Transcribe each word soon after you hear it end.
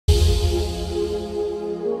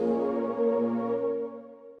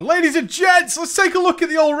Ladies and gents, let's take a look at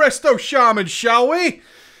the old Resto Shaman, shall we?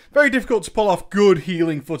 Very difficult to pull off good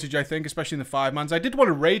healing footage, I think, especially in the 5-mans. I did want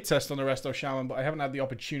to raid test on the Resto Shaman, but I haven't had the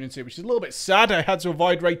opportunity, which is a little bit sad. I had to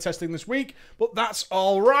avoid raid testing this week, but that's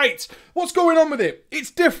all right. What's going on with it? It's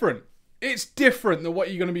different. It's different than what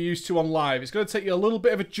you're going to be used to on live. It's going to take you a little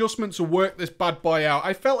bit of adjustment to work this bad boy out.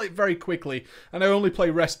 I felt it very quickly, and I only play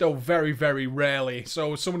Resto very, very rarely.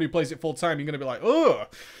 So someone who plays it full time, you're going to be like, oh,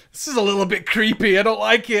 this is a little bit creepy. I don't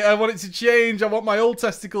like it. I want it to change. I want my old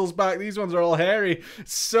testicles back. These ones are all hairy. It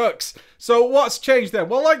sucks. So what's changed then?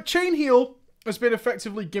 Well, like Chain Heal has been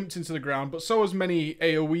effectively gimped into the ground, but so has many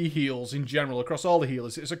AoE heals in general across all the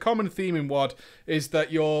healers. It's a common theme in WoD is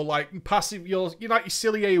that you're like passive, you're like your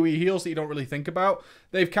silly AoE heals that you don't really think about.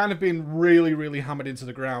 They've kind of been really, really hammered into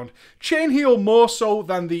the ground. Chain Heal more so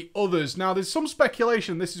than the others. Now, there's some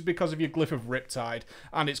speculation this is because of your Glyph of Riptide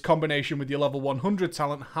and its combination with your level 100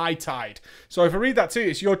 talent, High Tide. So if I read that to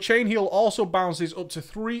you, it's your Chain Heal also bounces up to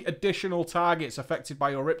 3 additional targets affected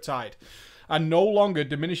by your Riptide, and no longer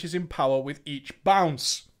diminishes in power with each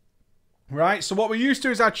bounce. Right, so what we're used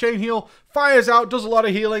to is our Chain Heal fires out, does a lot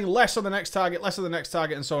of healing, less on the next target, less on the next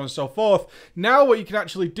target, and so on and so forth. Now what you can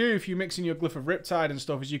actually do if you mix in your Glyph of Riptide and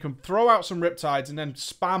stuff is you can throw out some Riptides and then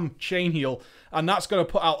spam Chain Heal, and that's going to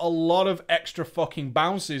put out a lot of extra fucking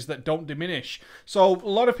bounces that don't diminish. So a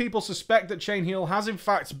lot of people suspect that Chain Heal has in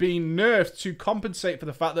fact been nerfed to compensate for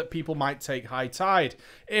the fact that people might take High Tide.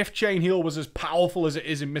 If Chain Heal was as powerful as it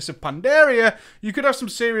is in Mists of Pandaria, you could have some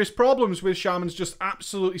serious problems with Shamans just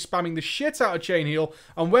absolutely spamming the shit out of Chain Heal.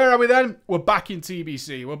 And where are we then? We're back in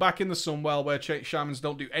TBC. We're back in the Sunwell where Shamans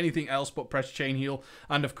don't do anything else but press Chain Heal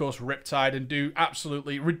and of course Riptide and do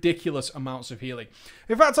absolutely ridiculous amounts of healing.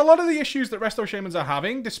 In fact, a lot of the issues that Resto Shamans are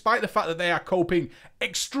having, despite the fact that they are coping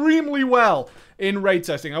extremely well in raid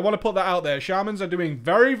testing, I want to put that out there. Shamans are doing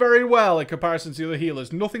very, very well in comparison to the other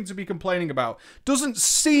healers. Nothing to be complaining about. Doesn't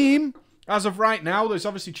seem, as of right now, there's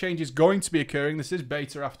obviously changes going to be occurring. This is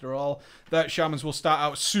beta after all. That Shamans will start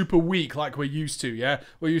out super weak like we're used to, yeah?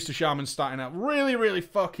 We're used to Shamans starting out really, really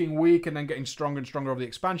fucking weak and then getting stronger and stronger over the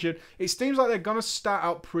expansion. It seems like they're going to start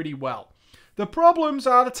out pretty well. The problems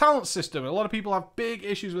are the talent system. A lot of people have big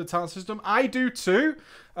issues with the talent system. I do too.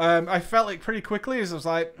 I felt it pretty quickly as I was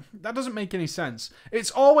like, that doesn't make any sense.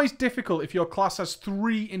 It's always difficult if your class has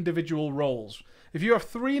 3 individual roles. If you have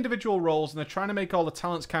 3 individual roles and they're trying to make all the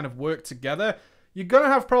talents kind of work together, you're going to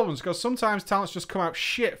have problems because sometimes talents just come out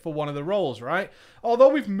shit for one of the roles, right? Although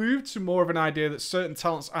we've moved to more of an idea that certain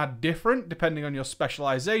talents are different depending on your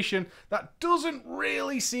specialization, that doesn't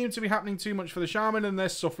really seem to be happening too much for the Shaman, and they're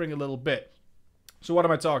suffering a little bit. So what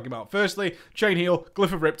am I talking about? Firstly, Chain Heal,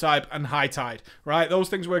 Glyph of Riptide, and High Tide, right? Those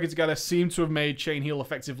things working together seem to have made Chain Heal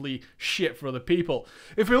effectively shit for other people.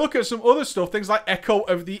 If we look at some other stuff, things like Echo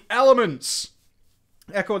of the Elements.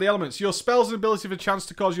 Echo of the Elements. Your spells and ability have a chance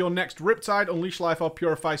to cause your next Riptide, Unleash Life, or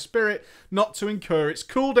Purify Spirit not to incur its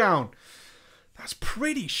cooldown. That's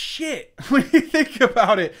pretty shit when you think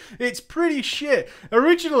about it. It's pretty shit.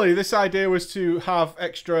 Originally, this idea was to have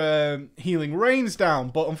extra healing rains down,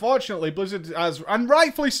 but unfortunately, Blizzard has, and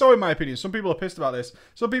rightfully so in my opinion, some people are pissed about this.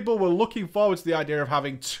 Some people were looking forward to the idea of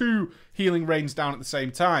having 2 healing rains down at the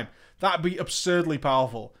same time. That'd be absurdly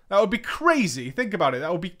powerful. That would be crazy. Think about it.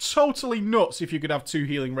 That would be totally nuts if you could have 2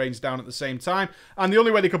 healing rains down at the same time. And the only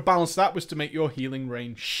way they could balance that was to make your healing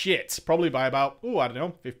rain shit. Probably by about, oh, I don't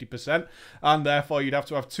know, 50%. And therefore, you'd have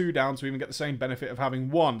to have 2 down to even get the same benefit of having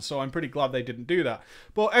 1. So I'm pretty glad they didn't do that.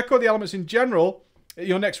 But Echo the Elements in general,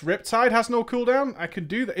 your next Riptide has no cooldown. I can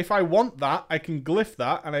do that. If I want that, I can glyph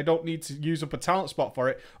that, and I don't need to use up a talent spot for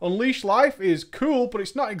it. Unleash Life is cool, but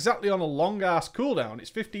it's not exactly on a long-ass cooldown. It's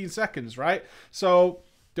 15 seconds, right? So,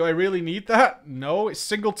 do I really need that? No. It's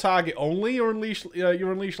single target only. Your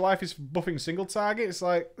Unleash Life is buffing single target. It's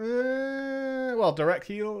like, well, direct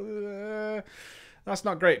heal. That's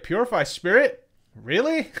not great. Purify Spirit?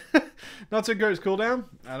 Really? Not to go its cooldown?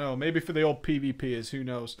 I don't know, maybe for the old PvPers, who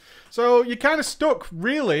knows. So you're kind of stuck,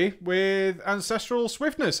 really, with Ancestral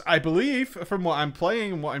Swiftness. I believe, from what I'm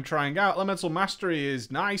playing and what I'm trying out, Elemental Mastery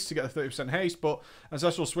is nice to get the 30% haste, but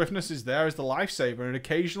Ancestral Swiftness is there as the lifesaver, and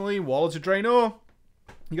occasionally, Warlords of Draenor,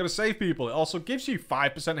 you gotta save people. It also gives you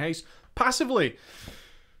 5% haste passively.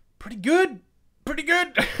 Pretty good. Pretty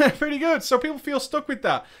good. Pretty good. So people feel stuck with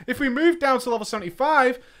that. If we move down to level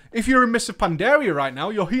 75, if you're in Mists of Pandaria right now,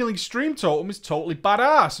 your healing stream totem is totally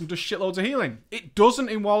badass and does shitloads of healing. It doesn't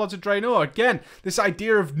in Warlords of Draenor. Again, this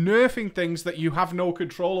idea of nerfing things that you have no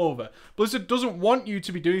control over. Blizzard doesn't want you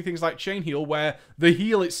to be doing things like Chain Heal, where the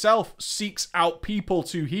heal itself seeks out people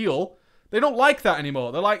to heal. They don't like that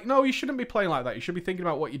anymore. They're like, no, you shouldn't be playing like that. You should be thinking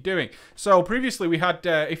about what you're doing. So previously we had,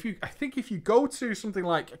 I think if you go to something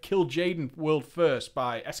like Kill Jaden World First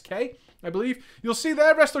by SK, I believe, you'll see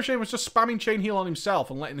there Resto Shaman was just spamming chain heal on himself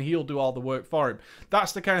and letting the heal do all the work for him.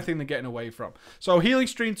 That's the kind of thing they're getting away from. So healing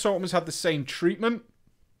stream totems have the same treatment.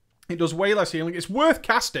 It does way less healing. It's worth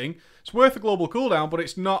casting. It's worth a global cooldown, but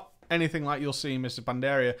it's not anything like you'll see in Mr.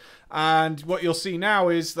 Pandaria. And what you'll see now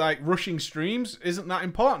is like rushing streams isn't that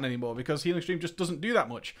important anymore because healing stream just doesn't do that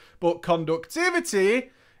much. But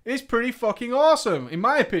conductivity is pretty fucking awesome, in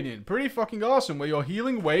my opinion. Pretty fucking awesome, where your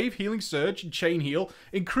healing wave, healing surge, and chain heal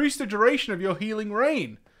increase the duration of your healing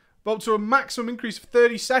rain, up to a maximum increase of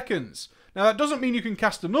 30 seconds. Now, that doesn't mean you can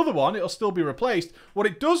cast another one. It'll still be replaced. What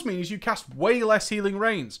it does mean is you cast way less healing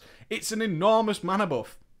rains. It's an enormous mana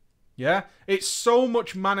buff. Yeah? It's so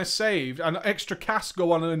much mana saved, and extra casts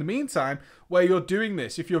go on in the meantime where you're doing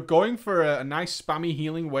this. If you're going for a nice spammy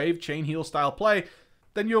healing wave, chain heal style play,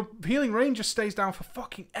 then your healing rain just stays down for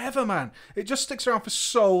fucking ever, man. It just sticks around for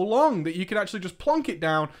so long that you can actually just plonk it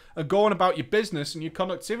down and go on about your business, and your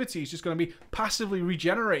conductivity is just going to be passively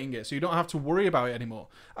regenerating it, so you don't have to worry about it anymore.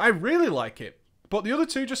 I really like it. But the other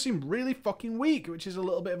two just seem really fucking weak, which is a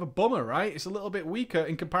little bit of a bummer, right? It's a little bit weaker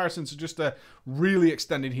in comparison to just a really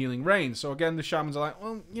extended healing rain. So again, the Shamans are like,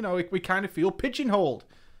 well, you know, we kind of feel pigeonholed.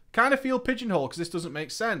 Because this doesn't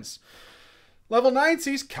make sense. Level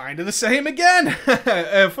 90 is kind of the same again.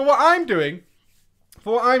 For what I'm doing,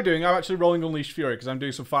 I'm actually rolling Unleashed Fury because I'm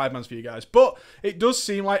doing some 5-mans for you guys. But it does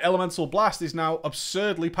seem like Elemental Blast is now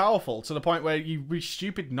absurdly powerful to the point where you'd be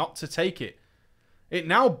stupid not to take it. It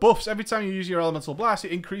now buffs every time you use your Elemental Blast.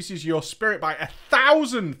 It increases your spirit by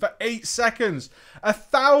 1,000 for 8 seconds.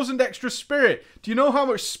 1,000 extra spirit. Do you know how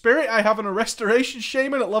much spirit I have on a Restoration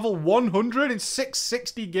Shaman at level 100 in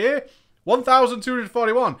 660 gear?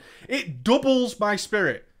 1,241. It doubles my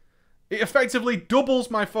spirit. It effectively doubles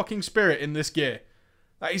my fucking spirit in this gear.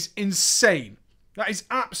 That is insane. That is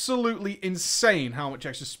absolutely insane how much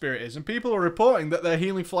extra spirit is. And people are reporting that they're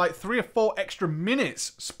healing for like 3 or 4 extra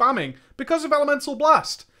minutes spamming because of Elemental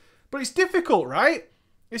Blast. But it's difficult, right?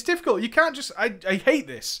 It's difficult. You can't just... I hate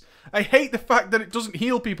this. I hate the fact that it doesn't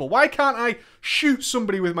heal people. Why can't I shoot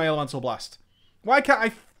somebody with my Elemental Blast? Why can't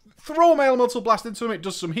I throw my Elemental Blast into them, it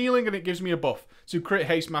does some healing, and it gives me a buff to crit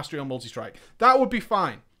haste mastery on multi-strike? That would be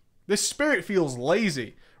fine. This spirit feels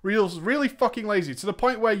lazy. Really fucking lazy. To the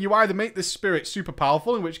point where you either make this spirit super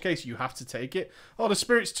powerful, in which case you have to take it, or the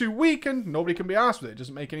spirit's too weak and nobody can be arsed with it. It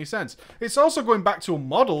doesn't make any sense. It's also going back to a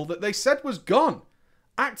model that they said was gone.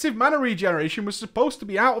 Active mana regeneration was supposed to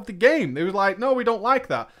be out of the game. They were like, no, we don't like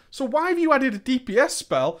that. So why have you added a DPS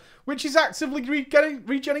spell, which is actively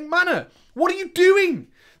regenerating mana? What are you doing?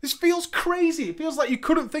 This feels crazy. It feels like you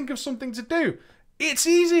couldn't think of something to do. It's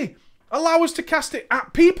easy. Allow us to cast it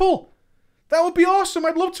at people. That would be awesome.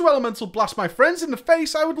 I'd love to Elemental Blast my friends in the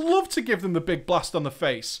face. I would love to give them the big blast on the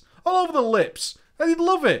face. All over the lips. They'd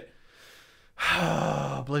love it.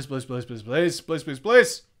 Blizz, blizz, blizz, blizz, blizz, blizz, blizz,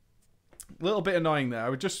 blizz. A little bit annoying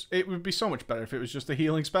there. It would be so much better if it was just a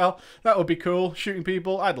healing spell. That would be cool. Shooting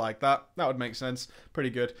people, I'd like that. That would make sense. Pretty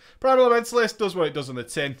good. Primal Elementalist does what it does on the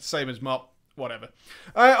tin. Same as Mop. Whatever.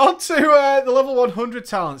 On to the level 100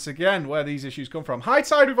 talents again, where these issues come from. High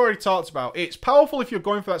Tide we've already talked about. It's powerful if you're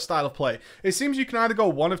going for that style of play. It seems you can either go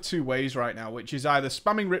one of 2 ways right now, which is either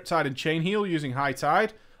spamming Riptide and Chain Heal using High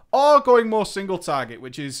Tide, or going more single target,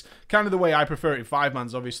 which is kind of the way I prefer it in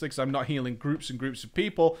 5-mans, obviously, because I'm not healing groups and groups of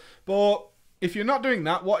people. But if you're not doing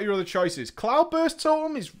that, what are your other choices? Cloudburst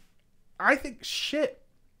Totem is, I think, shit.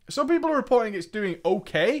 Some people are reporting it's doing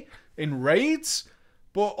okay in raids,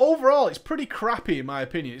 but overall, it's pretty crappy in my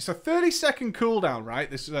opinion. It's a 30-second cooldown,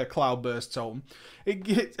 right? This is a Cloudburst Totem.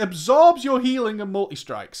 It absorbs your healing and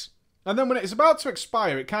multi-strikes. And then when it's about to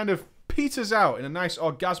expire, it kind of peters out in a nice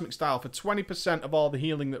orgasmic style for 20% of all the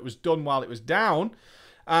healing that was done while it was down.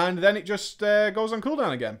 And then it just goes on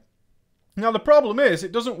cooldown again. Now, the problem is,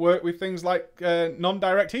 it doesn't work with things like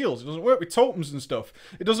non-direct heals. It doesn't work with totems and stuff.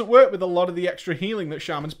 It doesn't work with a lot of the extra healing that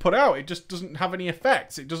Shamans put out. It just doesn't have any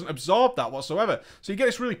effects. It doesn't absorb that whatsoever. So you get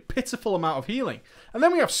this really pitiful amount of healing. And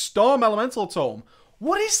then we have Storm Elemental Totem.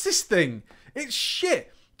 What is this thing? It's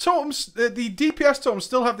shit. Totems, the DPS totems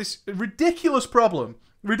still have this ridiculous problem.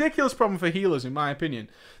 Ridiculous problem for healers, in my opinion.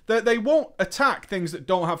 That they won't attack things that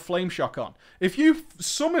don't have Flame Shock on. If you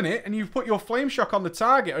summon it and you put your Flame Shock on the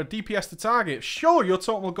target or DPS the target, sure, your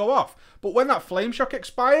totem will go off. But when that Flame Shock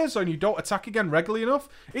expires and you don't attack again regularly enough,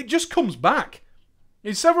 it just comes back.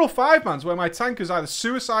 In several 5-mans where my tank has either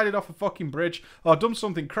suicided off a fucking bridge or done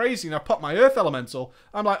something crazy and I pop my Earth Elemental,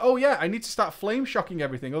 I'm like, oh yeah, I need to start Flame Shocking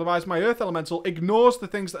everything. Otherwise my Earth Elemental ignores the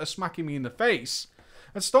things that are smacking me in the face.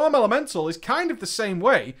 And Storm Elemental is kind of the same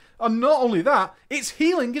way. And not only that, its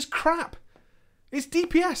healing is crap. Its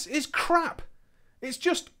DPS is crap. It's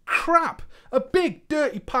just crap. A big,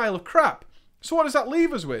 dirty pile of crap. So what does that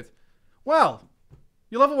leave us with? Well,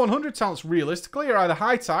 your level 100 talents realistically are either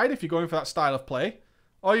High Tide if you're going for that style of play,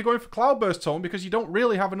 or you're going for Cloudburst Tome because you don't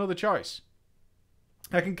really have another choice.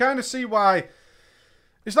 I can kind of see why...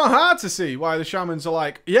 It's not hard to see why the Shamans are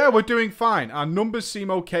like, yeah, we're doing fine. Our numbers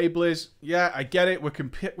seem okay, Blizz. Yeah, I get it. We're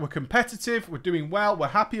competitive. We're doing well. We're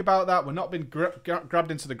happy about that. We're not being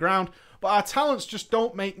grabbed into the ground. But our talents just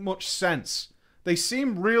don't make much sense. They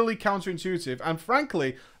seem really counterintuitive, and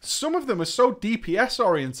frankly, some of them are so DPS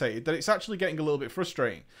orientated that it's actually getting a little bit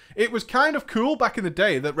frustrating. It was kind of cool back in the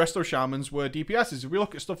day that Resto Shamans were DPSs. If we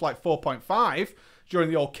look at stuff like 4.5 during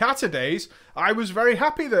the old Kata days, I was very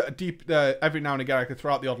happy that every now and again I could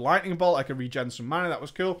throw out the odd lightning bolt, I could regen some mana, that was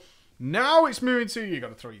cool. Now it's moving to, you got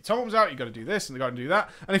to throw your totems out, you got to do this, and you got to do that.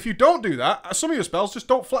 And if you don't do that, some of your spells just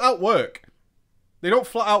don't flat out work. They don't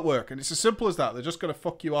flat out work, and it's as simple as that. They're just going to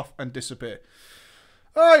fuck you off and disappear.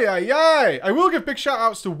 Oh, yeah. I will give big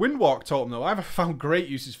shout-outs to Windwalk Totem, though. I've found great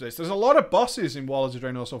uses for this. There's a lot of bosses in Warlords of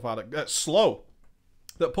Draenor so far that slow,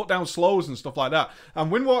 that put down slows and stuff like that.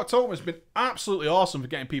 And Windwalk Totem has been absolutely awesome for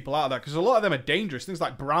getting people out of that, because a lot of them are dangerous. Things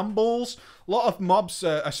like brambles. A lot of mobs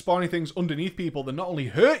are spawning things underneath people that not only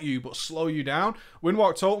hurt you, but slow you down.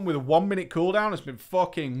 Windwalk Totem with a 1 minute cooldown has been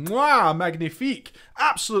fucking magnifique.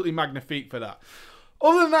 Absolutely magnifique for that.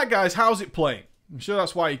 Other than that, guys, how's it playing? I'm sure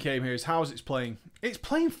that's why you came here, is how's it playing? It's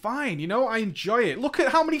playing fine, you know? I enjoy it. Look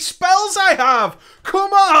at how many spells I have!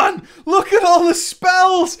 Come on! Look at all the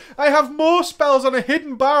spells! I have more spells on a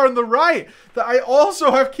hidden bar on the right that I also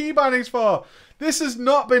have key bindings for. This has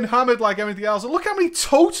not been hammered like everything else. Look how many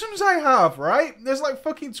totems I have, right? There's like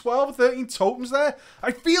fucking 12 or 13 totems there. I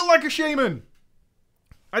feel like a shaman.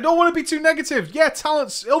 I don't want to be too negative. Yeah,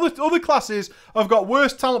 talents. Other classes have got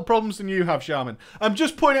worse talent problems than you have, Shaman. I'm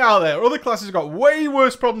just putting it out there. Other classes have got way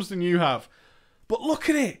worse problems than you have. But look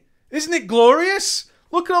at it. Isn't it glorious?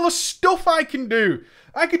 Look at all the stuff I can do.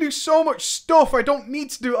 I can do so much stuff. I don't need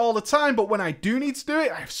to do it all the time, but when I do need to do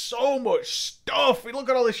it, I have so much stuff. Look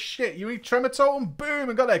at all this shit. You need Tremor Totem? Boom,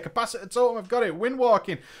 I got it. Capacitor Totem, I've got it.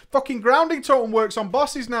 Windwalking. Fucking Grounding Totem works on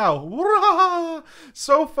bosses now. Wah!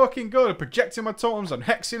 So fucking good. I'm projecting my totems. I'm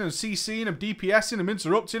hexing, I'm CCing, I'm DPSing, I'm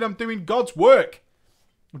interrupting. I'm doing God's work.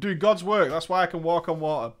 I'm doing God's work. That's why I can walk on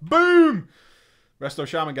water. Boom! Resto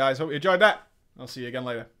Shaman, guys. Hope you enjoyed that. I'll see you again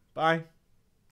later. Bye.